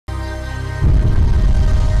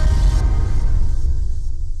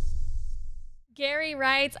Mary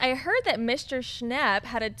writes, I heard that Mr. Schnepp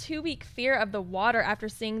had a 2-week fear of the water after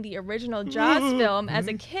seeing the original Jaws film as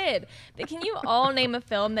a kid. But can you all name a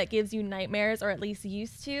film that gives you nightmares, or at least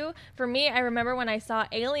used to? For me, I remember when I saw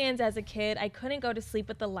Aliens as a kid, I couldn't go to sleep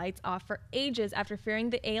with the lights off for ages after fearing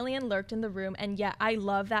the alien lurked in the room, and yet I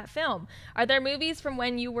love that film. Are there movies from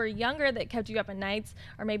when you were younger that kept you up at nights,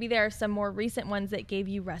 or maybe there are some more recent ones that gave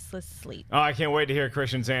you restless sleep? Oh, I can't wait to hear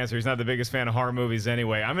Christian's answer. He's not the biggest fan of horror movies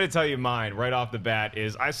anyway. I'm going to tell you mine right off the bat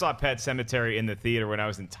is I saw Pet Sematary in the theater when I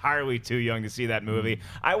was entirely too young to see that movie.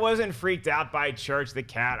 I wasn't freaked out by Church the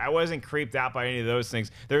Cat. I wasn't creeped out by any of those things.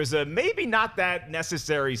 There's a maybe not that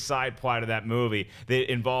necessary side plot of that movie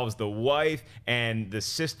that involves the wife and the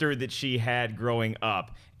sister that she had growing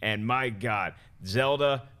up. And my God,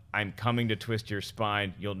 Zelda, I'm coming to twist your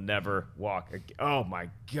spine. You'll never walk again. Oh, my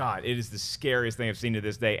God. It is the scariest thing I've seen to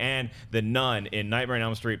this day. And The Nun in Nightmare on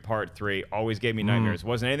Elm Street Part 3 always gave me nightmares. It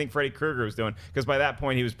wasn't anything Freddy Krueger was doing, because by that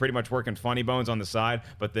point he was pretty much working funny bones on the side.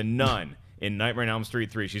 But The Nun in Nightmare on Elm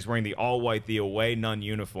Street 3, she's wearing the all-white, the away nun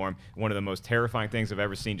uniform. One of the most terrifying things I've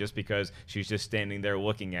ever seen, just because she's just standing there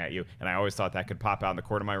looking at you. And I always thought that could pop out in the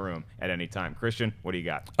corner of my room at any time. Christian, what do you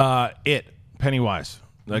got? Pennywise.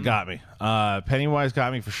 That got me. Pennywise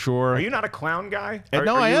got me for sure. Are you not a clown guy?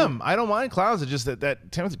 No, I am. I don't mind clowns. It's just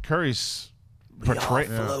that Timothy Curry's portray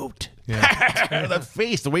float. Yeah. That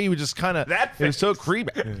face, the way he would just kind of. It was so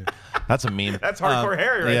creepy. That's a meme. That's hardcore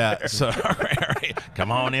Harry right there. So Harry,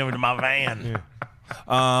 come on into my van.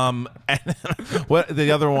 And what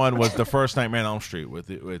the other one was the first Nightmare on Elm Street with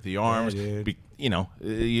the arms.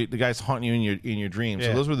 The guy's haunting you in your dreams.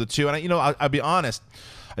 So those were the two. And I'll be honest.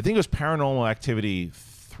 I think it was Paranormal Activity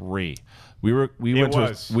 3. We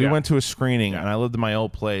went to a screening, and I lived in my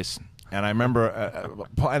old place, and I remember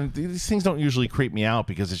and these things don't usually creep me out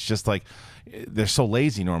because it's just like they're so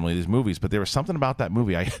lazy normally, these movies, but there was something about that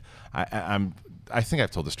movie. I think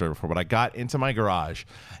I've told this story before, but I got into my garage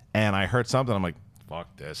and I heard something. I'm like,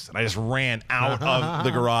 fuck this, and I just ran out of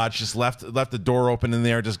the garage, just left the door open in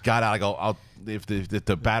there, just got out. I go, if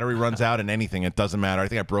the battery runs out and anything, it doesn't matter. I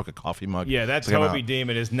think I broke a coffee mug. Yeah, that Toby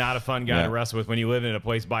Demon is not a fun guy to wrestle with when you live in a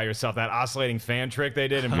place by yourself. That oscillating fan trick they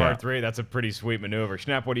did in Part 3, that's a pretty sweet maneuver.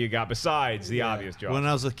 Schnepp, what do you got besides the obvious job? When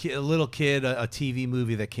I was a little kid, a TV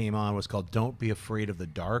movie that came on was called Don't Be Afraid of the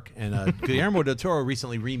Dark, and Guillermo del Toro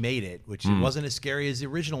recently remade it, which wasn't as scary as the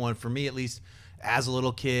original one, for me at least. As a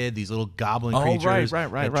little kid, these little goblin creatures that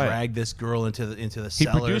dragged this girl into the cellar. He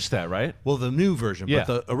produced that, right? Well, the new version, but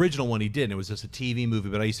the original one he didn't. It was just a TV movie.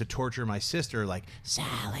 But I used to torture my sister, like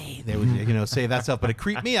Sally. They would, say that stuff. But it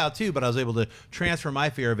creeped me out too. But I was able to transfer my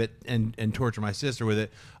fear of it and torture my sister with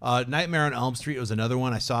it. Nightmare on Elm Street was another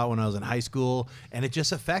one. I saw it when I was in high school, and it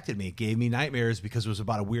just affected me. It gave me nightmares because it was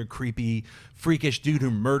about a weird, creepy, freakish dude who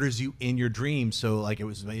murders you in your dreams. So like it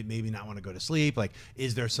was maybe not want to go to sleep. Like,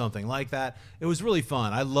 is there something like that? It was really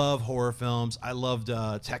fun. I love horror films. I loved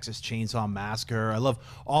Texas Chainsaw Massacre. I love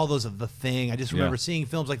all those of The Thing. I just remember seeing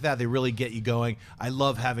films like that. They really get you going. I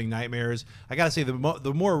love having nightmares. I gotta say, one of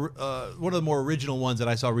the more original ones that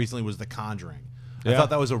I saw recently was The Conjuring. I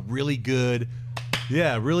thought that was a really good,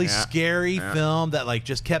 really scary film that like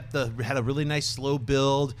just had a really nice slow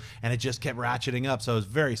build, and it just kept ratcheting up. So it was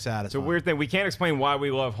very satisfying. It's a weird thing. We can't explain why we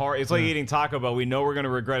love horror. It's like eating Taco Bell. We know we're going to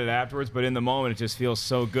regret it afterwards, but in the moment, it just feels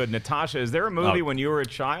so good. Natasha, is there a movie when you were a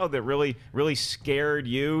child that really, really scared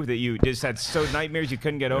you, that you just had so nightmares you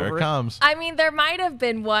couldn't get over? Here it comes. I mean, there might have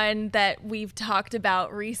been one that we've talked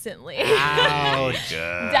about recently. Ouch.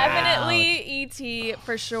 Definitely E.T.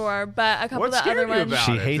 for sure, but a couple of other ones.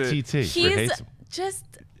 She hates E.T. He's just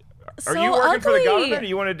so Are you working ugly. for the government? Do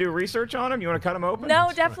you want to do research on him? You want to cut him open?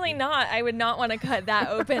 No, definitely not. I would not want to cut that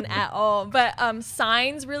open at all. But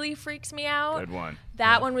Signs really freaks me out. Good one.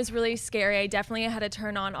 That one was really scary. I definitely had to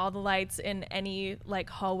turn on all the lights in any like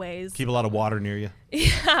hallways. Keep a lot of water near you.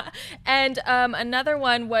 Yeah. And another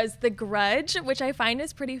one was The Grudge, which I find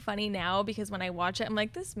is pretty funny now because when I watch it, I'm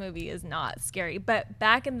like, this movie is not scary. But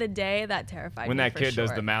back in the day, that terrified me. When that kid sure.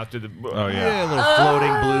 does the mouth to the a little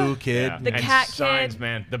floating blue kid. The and cat Signs, kid.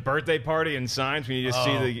 man. The birthday party and Signs when you just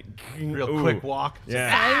see the real quick walk.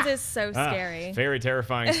 Yeah. Signs is so scary. Very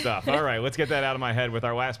terrifying stuff. All right, let's get that out of my head with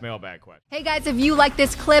our last mailbag question. Hey guys, if you like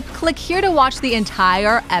this clip, click here to watch the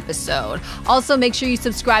entire episode. Also, make sure you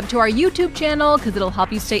subscribe to our YouTube channel because it'll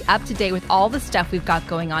help you stay up to date with all the stuff we've got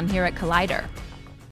going on here at Collider.